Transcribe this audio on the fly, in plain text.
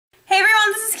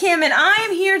Kim, and I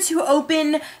am here to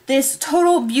open this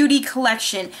Total Beauty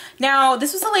collection. Now,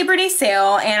 this was a Labor Day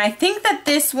sale, and I think that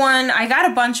this one, I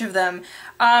got a bunch of them.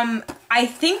 I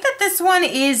think that this one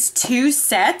is 2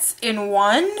 sets in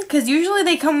one, because usually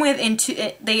they come with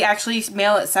they actually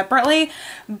mail it separately,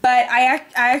 but I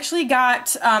actually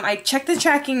got, I checked the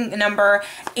tracking number,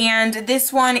 and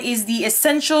this one is the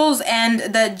Essentials and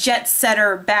the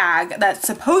Jetsetter bag that's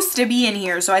supposed to be in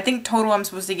here, so I think total I'm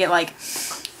supposed to get like,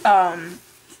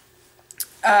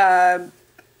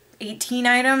 18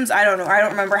 items. I don't know. I don't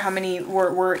remember how many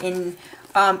were in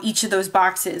each of those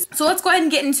boxes. So let's go ahead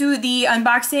and get into the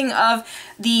unboxing of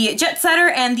the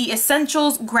Jetsetter and the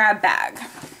Essentials grab bag.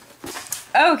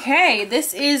 Okay,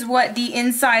 this is what the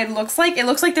inside looks like. It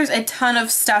looks like there's a ton of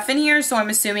stuff in here, so I'm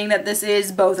assuming that this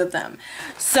is both of them.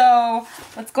 So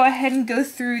let's go ahead and go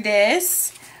through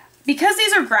this. Because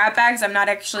these are grab bags, I'm not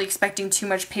actually expecting too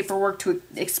much paperwork to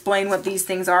explain what these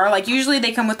things are. Like, usually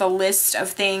they come with a list of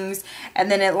things,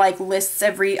 and then it, like, lists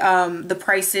every, the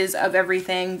prices of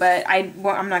everything, but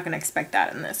I'm not going to expect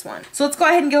that in this one. So let's go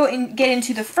ahead and go and get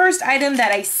into the first item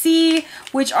that I see,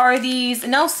 which are these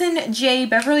Nelson J.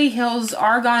 Beverly Hills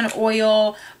Argan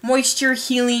Oil Moisture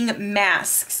Healing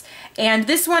Masks. And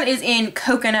this one is in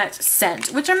coconut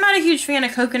scent, which I'm not a huge fan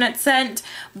of coconut scent,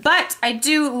 but I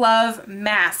do love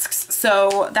masks,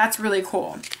 so that's really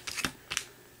cool.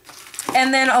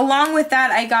 And then along with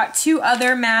that, I got 2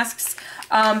 other masks.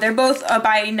 They're both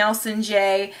by Nelson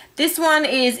J. This one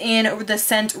is in the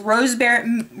scent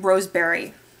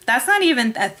Roseberry. That's not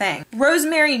even a thing.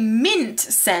 Rosemary Mint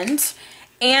scent.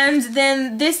 And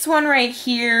then this one right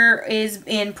here is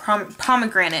in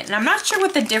pomegranate. And I'm not sure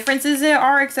what the differences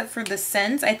are except for the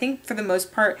scents. I think for the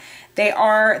most part they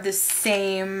are the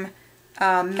same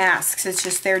masks. It's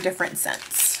just they're different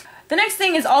scents. The next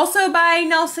thing is also by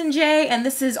Nelson J. And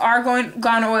this is Argan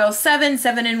Oil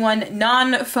 7-in-1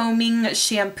 non-foaming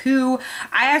shampoo.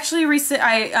 I actually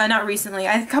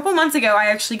a couple months ago I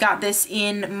actually got this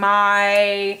in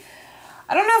my...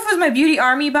 I don't know if it was my Beauty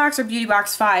Army box or Beauty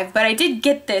Box 5, but I did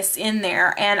get this in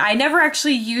there, and I never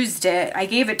actually used it. I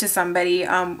gave it to somebody,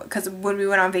 because when we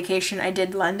went on vacation, I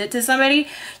did lend it to somebody.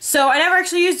 So I never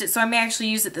actually used it, so I may actually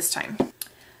use it this time.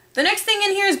 The next thing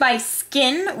in here is by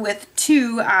Skin with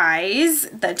 2 eyes,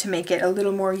 to make it a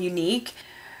little more unique.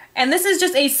 And this is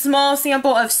just a small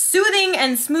sample of Soothing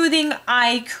and Smoothing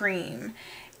Eye Cream.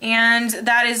 And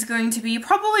that is going to be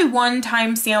probably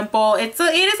one-time sample. It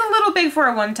is a little big for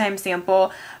a one-time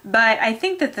sample, but I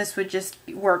think that this would just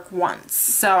work once.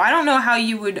 So I don't know how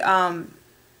you would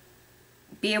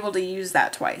be able to use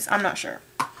that twice. I'm not sure.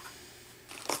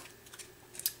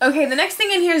 Okay, the next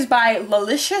thing in here is by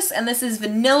Lalicious, and this is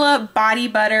Vanilla Body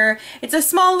Butter. It's a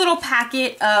small little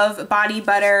packet of body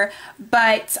butter,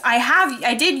 but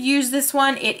I did use this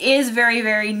one. It is very,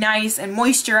 very nice and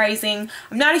moisturizing.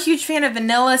 I'm not a huge fan of the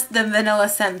vanilla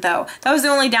scent though. That was the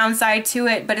only downside to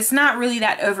it, but it's not really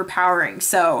that overpowering.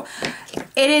 So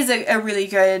it is a really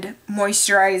good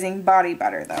moisturizing body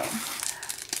butter though.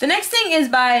 The next thing is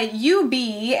by UB,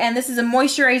 and this is a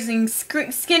moisturizing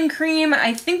skin cream.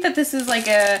 I think that this is like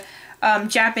a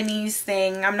Japanese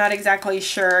thing. I'm not exactly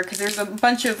sure because there's a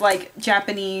bunch of like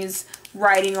Japanese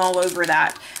writing all over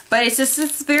that. But it's just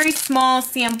this very small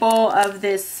sample of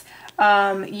this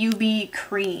UB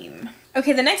cream.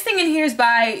 Okay, the next thing in here is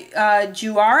by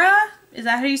Juara. Is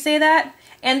that how you say that?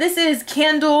 And this is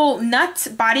Candle Nut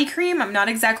Body Cream. I'm not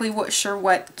exactly sure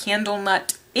what Candle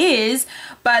Nut is,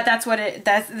 but that's what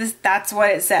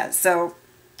it says. So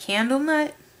candle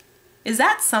nut, is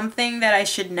that something that I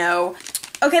should know?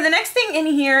 Okay, the next thing in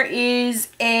here is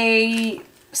a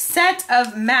set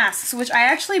of masks, which I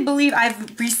actually believe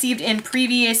I've received in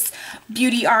previous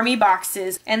Beauty Army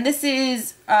boxes, and this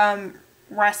is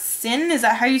Racine, is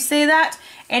that how you say that?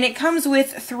 And it comes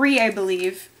with 3, I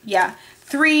believe, yeah,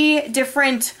 3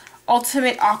 different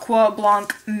Ultimate Aqua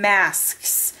Blanc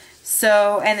masks.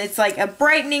 So, and it's like a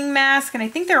brightening mask, and I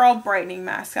think they're all brightening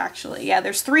masks actually. Yeah,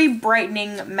 there's 3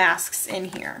 brightening masks in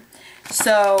here.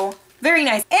 So, very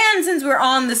nice. And since we're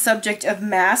on the subject of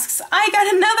masks, I got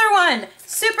another one!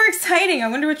 Super exciting! I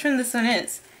wonder which one this one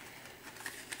is.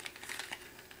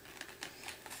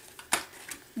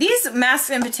 These masks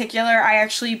in particular, I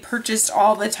actually purchased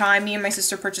all the time. Me and my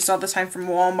sister purchased all the time from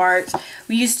Walmart.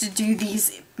 We used to do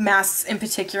these masks in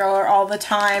particular all the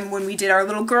time when we did our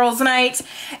little girls' night.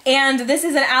 And this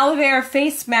is an aloe vera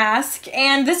face mask.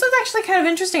 And this was actually kind of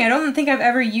interesting. I don't think I've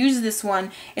ever used this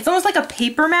one. It's almost like a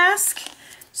paper mask.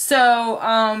 So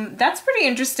that's pretty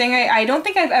interesting. I don't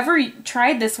think I've ever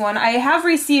tried this one. I have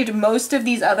received most of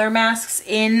these other masks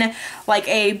in like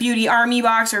a Beauty Army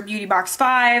box or Beauty Box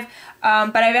 5.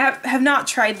 but I have not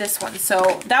tried this one,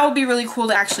 so that would be really cool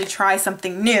to actually try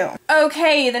something new.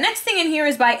 Okay, the next thing in here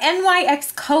is by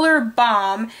NYX Color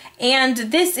Bomb, and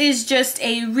this is just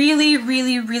a really,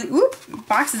 oop,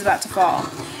 box is about to fall.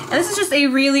 And this is just a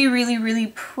really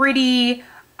pretty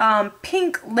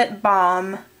pink lip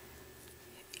balm.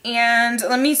 And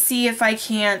let me see if I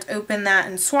can't open that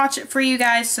and swatch it for you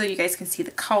guys so you guys can see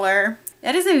the color.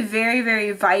 That is a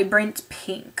very vibrant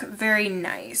pink. Very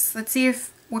nice. Let's see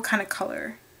what kind of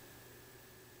color.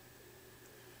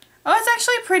 Oh, it's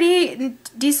actually pretty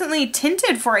decently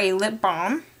tinted for a lip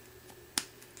balm.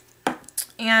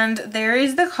 And there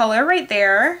is the color right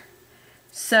there.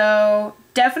 So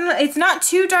definitely, it's not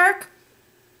too dark.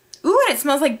 Ooh, and it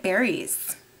smells like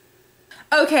berries.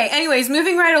 Okay, anyways,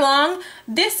 moving right along,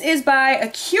 this is by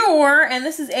Acure, and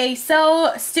this is a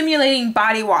cell stimulating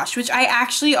body wash, which I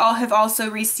actually have also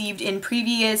received in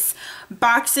previous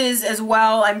boxes as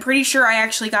well. I'm pretty sure I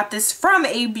actually got this from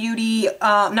a beauty,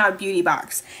 not a beauty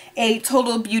box, a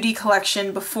Total Beauty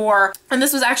collection before, and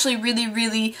this was actually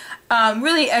really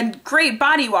a great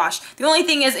body wash. The only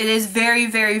thing is it is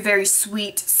very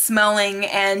sweet smelling,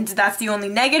 and that's the only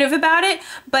negative about it,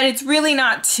 but it's really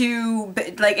not too,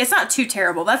 like, it's not too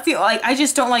terrible. That's the, like, I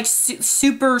just don't like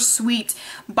super sweet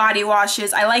body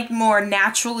washes. I like more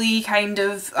naturally kind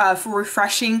of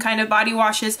refreshing kind of body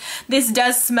washes. This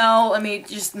does smell, let me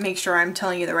just make sure I'm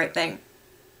telling you the right thing.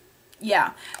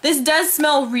 Yeah, this does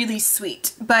smell really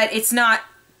sweet, but it's not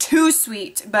too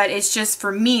sweet, but it's just,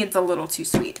 for me, it's a little too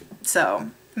sweet. So,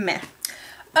 meh.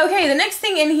 Okay, the next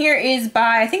thing in here is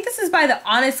by, I think this is by the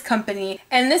Honest Company,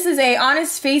 and this is a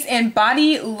Honest Face and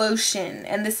Body Lotion,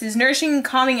 and this is Nourishing,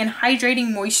 Calming, and Hydrating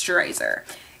Moisturizer,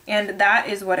 and that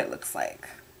is what it looks like.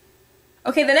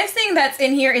 Okay, the next thing that's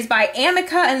in here is by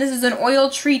Amica, and this is an oil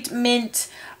treatment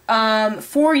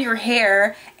for your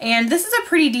hair, and this is a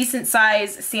pretty decent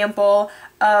size sample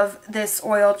of this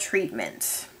oil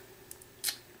treatment.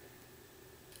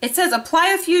 It says apply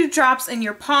a few drops in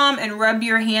your palm and rub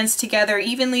your hands together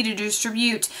evenly to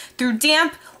distribute through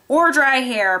damp or dry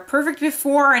hair. Perfect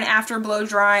before and after blow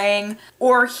drying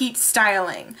or heat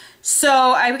styling. So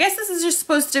I guess this is just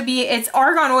supposed to be, it's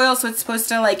argan oil, so it's supposed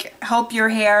to like help your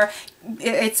hair.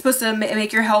 It's supposed to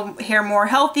make your hair more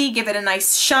healthy, give it a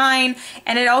nice shine,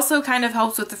 and it also kind of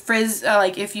helps with the frizz,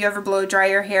 like if you ever blow dry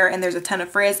your hair and there's a ton of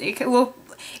frizz, it will,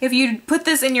 if you put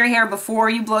this in your hair before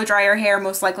you blow dry your hair,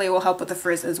 most likely it will help with the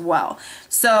frizz as well.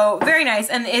 So very nice,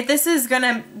 and this is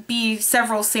gonna be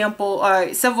several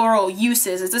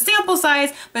uses. It's a sample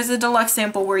size, but it's a deluxe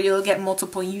sample where you'll get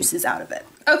multiple uses out of it.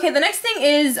 Okay, the next thing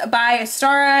is by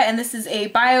Astara, and this is a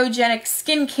biogenic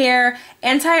skincare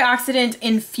antioxidant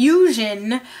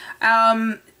infusion.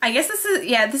 I guess this is,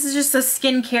 yeah, this is just a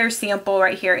skincare sample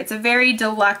right here. It's a very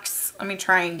deluxe, let me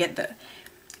try and get the,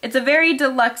 it's a very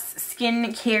deluxe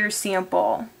skincare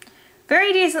sample.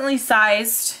 Very decently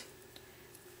sized.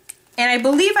 And I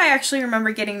believe I actually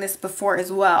remember getting this before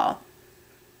as well.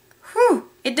 Whew,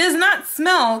 it does not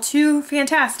smell too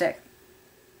fantastic.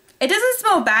 It doesn't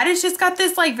smell bad, it's just got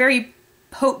this like very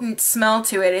potent smell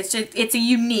to it. It's just, it's a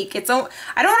unique, I don't want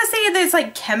to say that it's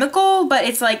like chemical, but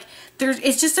it's like,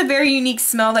 it's just a very unique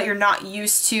smell that you're not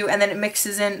used to, and then it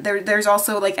mixes in, there's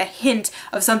also like a hint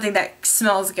of something that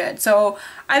smells good. So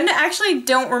I actually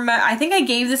don't remember, I think I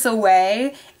gave this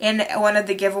away in one of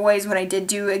the giveaways when I did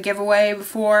do a giveaway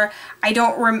before. I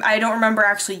don't remember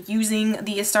actually using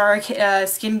the Astara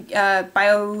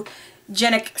biogenic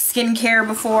skincare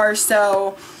before,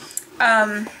 so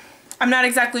I'm not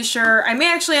exactly sure. I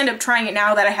may actually end up trying it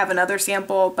now that I have another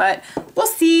sample, but we'll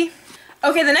see.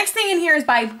 Okay, the next thing in here is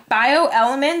by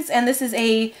BioElements, and this is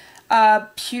a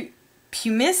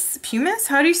pumice?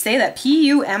 How do you say that?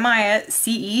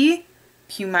 P-U-M-I-C-E?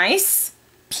 Pumice?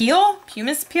 Peel?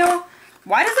 Pumice peel?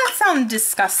 Why does that sound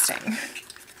disgusting?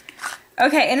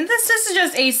 Okay, and this is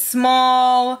just a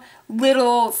small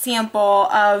little sample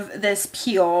of this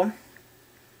peel.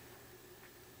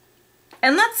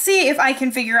 And let's see if I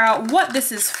can figure out what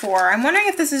this is for. I'm wondering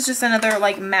if this is just another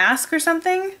like mask or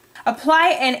something.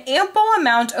 Apply an ample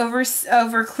amount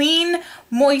over clean,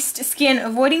 moist skin,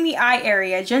 avoiding the eye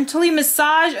area. Gently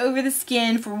massage over the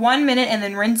skin for 1 minute and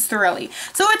then rinse thoroughly.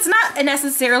 So it's not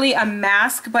necessarily a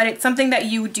mask, but it's something that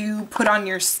you do put on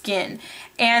your skin.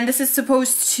 And this is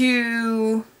supposed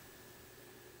to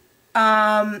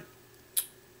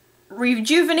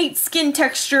rejuvenate skin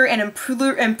texture and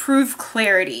improve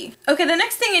clarity. Okay, the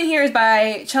next thing in here is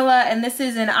by Cella, and this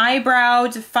is an eyebrow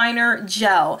definer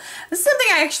gel. This is something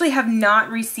I actually have not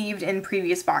received in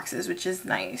previous boxes, which is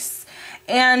nice.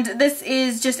 And this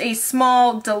is just a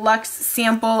small deluxe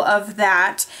sample of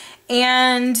that.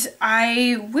 and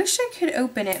I wish I could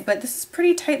open it, but this is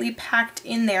pretty tightly packed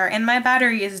in there, and my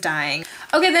battery is dying.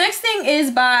 Okay, the next thing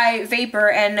is by Vapor,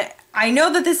 and I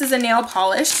know that this is a nail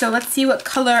polish, so let's see what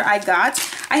color I got.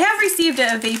 I have received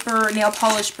a Vapor nail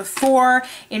polish before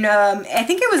in, I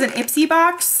think it was an Ipsy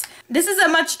box. This is a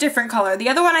much different color. The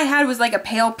other one I had was like a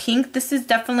pale pink. This is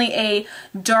definitely a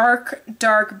dark,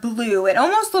 dark blue. It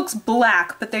almost looks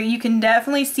black, but there you can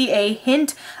definitely see a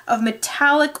hint of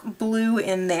metallic blue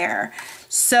in there.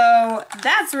 So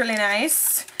that's really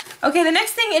nice. Okay, the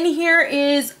next thing in here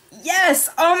is, yes,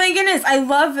 oh my goodness, I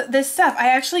love this stuff. I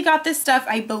actually got this stuff,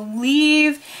 I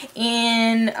believe,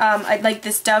 in like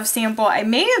this Dove sample. I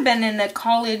may have been in a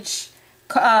college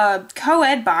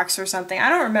co-ed box or something. I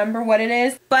don't remember what it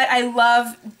is, but I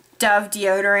love Dove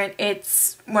deodorant.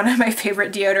 It's one of my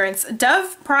favorite deodorants.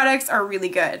 Dove products are really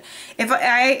good. If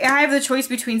I have the choice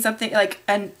between something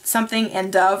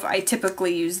and Dove, I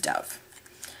typically use Dove.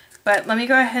 But let me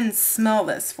go ahead and smell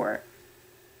this for it.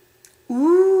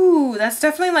 Ooh, that's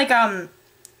definitely like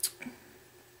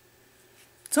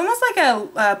it's almost like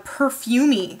a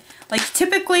perfumey. Like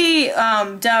typically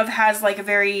Dove has like a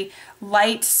very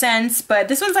light scent, but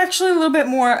this one's actually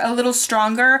a little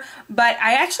stronger, but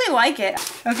I actually like it.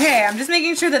 Okay, I'm just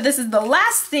making sure that this is the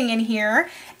last thing in here,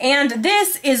 and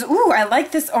this is, ooh, I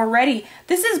like this already.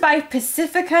 This is by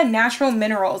Pacifica Natural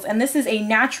Minerals, and this is a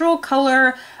natural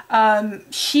color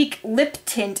chic lip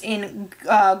tint in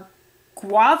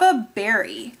guava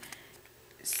berry.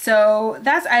 So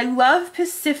that's, I love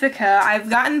Pacifica. I've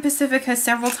gotten Pacifica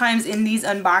several times in these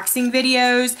unboxing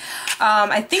videos.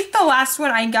 I think the last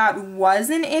one I got was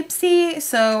an Ipsy,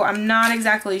 so I'm not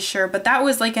exactly sure, but that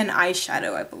was like an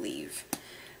eyeshadow, I believe.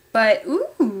 But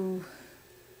ooh,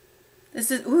 this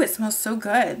is, ooh, it smells so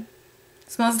good.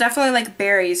 It smells definitely like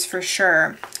berries for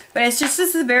sure, but it's just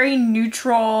this very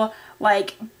neutral,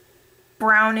 like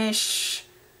brownish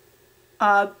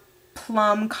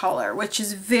plum color, which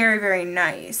is very, very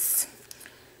nice.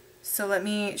 So let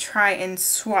me try and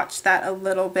swatch that a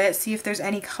little bit, see if there's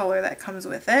any color that comes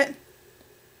with it.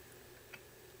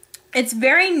 It's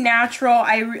very natural.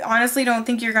 I honestly don't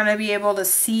think you're going to be able to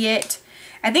see it.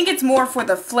 I think it's more for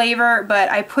the flavor, but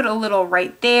I put a little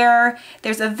right there.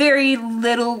 There's a very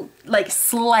little, like,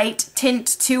 slight tint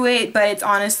to it, but it's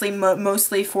honestly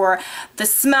mostly for the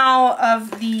smell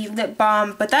of the lip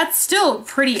balm, but that's still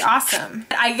pretty awesome.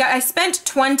 I spent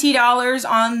 $20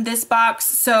 on this box,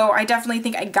 so I definitely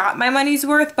think I got my money's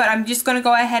worth, but I'm just going to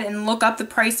go ahead and look up the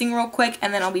pricing real quick,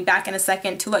 and then I'll be back in a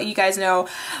second to let you guys know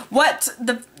what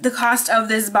the cost of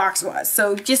this box was.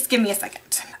 So just give me a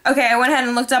second. Okay, I went ahead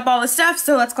and looked up all the stuff,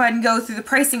 so let's go ahead and go through the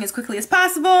pricing as quickly as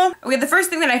possible. Okay, the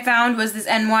first thing that I found was this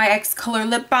NYX Color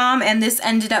Lip Balm, and this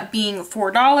ended up being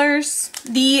 $4.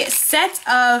 The set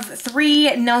of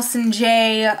 3 Nelson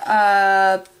J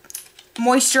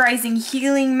moisturizing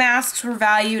healing masks were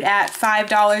valued at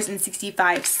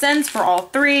 $5.65 for all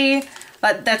 3,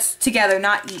 but that's together,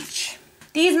 not each.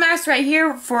 These masks right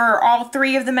here, for all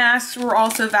 3 of the masks, were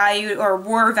also valued, or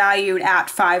were valued at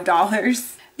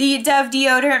 $5. The Dove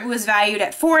deodorant was valued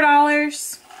at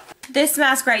 $4. This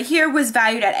mask right here was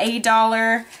valued at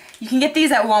 $1. You can get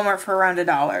these at Walmart for around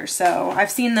 $1, so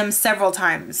I've seen them several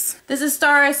times. This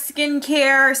Astara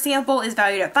skincare sample is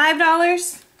valued at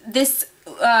 $5. This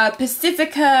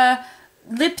Pacifica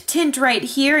lip tint right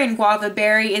here in guava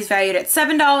berry is valued at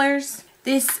 $7.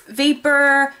 This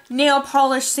Vapor nail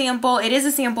polish sample, it is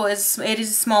a sample, it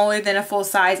is smaller than a full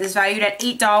size, is valued at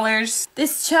 $8.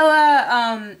 This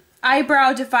Cella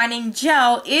eyebrow defining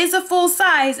gel is a full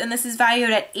size, and this is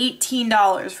valued at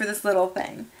 $18 for this little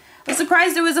thing. I was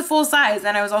surprised it was a full size,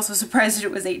 and I was also surprised it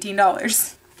was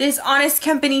 $18. This Honest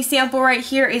Company sample right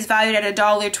here is valued at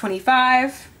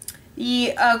 $1.25.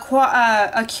 The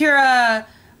Acura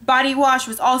body wash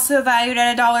was also valued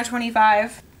at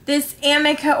 $1.25. This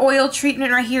Amica oil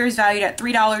treatment right here is valued at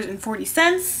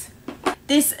 $3.40.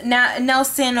 This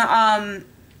Nelson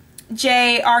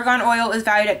J argan oil is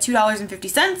valued at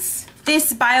 $2.50.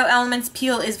 This BioElements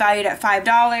peel is valued at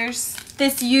 $5.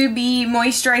 This UB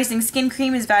moisturizing skin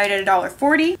cream is valued at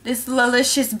 $1.40. This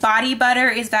Lilicious body butter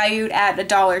is valued at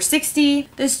 $1.60.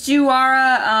 This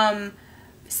Juara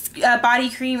body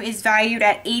cream is valued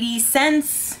at 80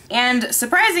 cents. And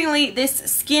surprisingly, this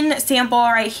skin sample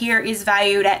right here is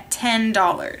valued at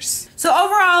 $10. So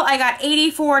overall, I got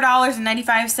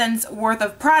 $84.95 worth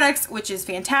of products, which is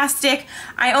fantastic.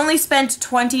 I only spent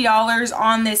 $20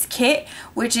 on this kit,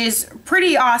 which is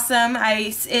pretty awesome.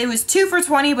 It was 2 for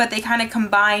 $20, but they kind of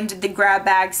combined the grab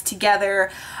bags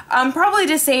together, probably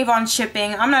to save on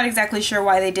shipping. I'm not exactly sure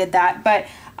why they did that, but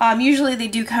Usually they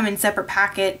do come in separate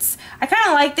packets. I kind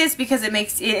of like this because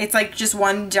it's like just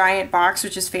one giant box,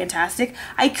 which is fantastic.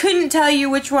 I couldn't tell you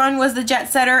which one was the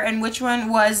Jetsetter and which one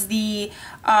was the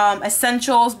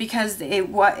Essentials because the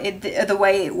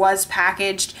way it was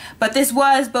packaged, but this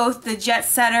was both the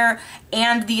Jetsetter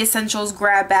and the Essentials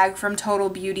grab bag from Total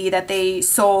Beauty that they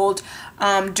sold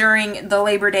during the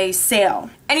Labor Day sale.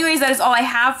 Anyways, that is all I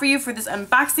have for you for this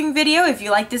unboxing video. If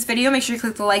you like this video, make sure you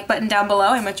click the like button down below.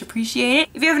 I much appreciate it.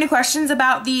 If you have any questions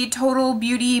about the Total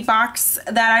Beauty box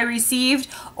that I received,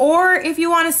 or if you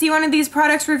want to see one of these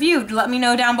products reviewed, let me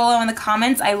know down below in the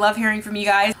comments. I love hearing from you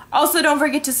guys. Also, don't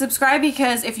forget to subscribe,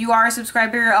 because if you are a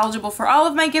subscriber, you're eligible for all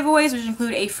of my giveaways, which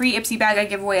include a free Ipsy bag I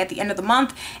give away at the end of the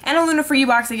month, and a Luna Free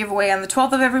box I give away on the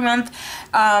 12th of every month.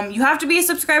 You have to be a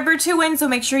subscriber to win, so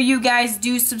make sure you guys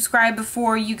do subscribe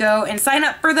before you go and sign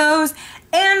up for those.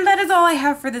 And that is all I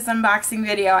have for this unboxing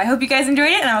video. I hope you guys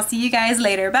enjoyed it, and I'll see you guys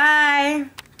later.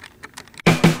 Bye!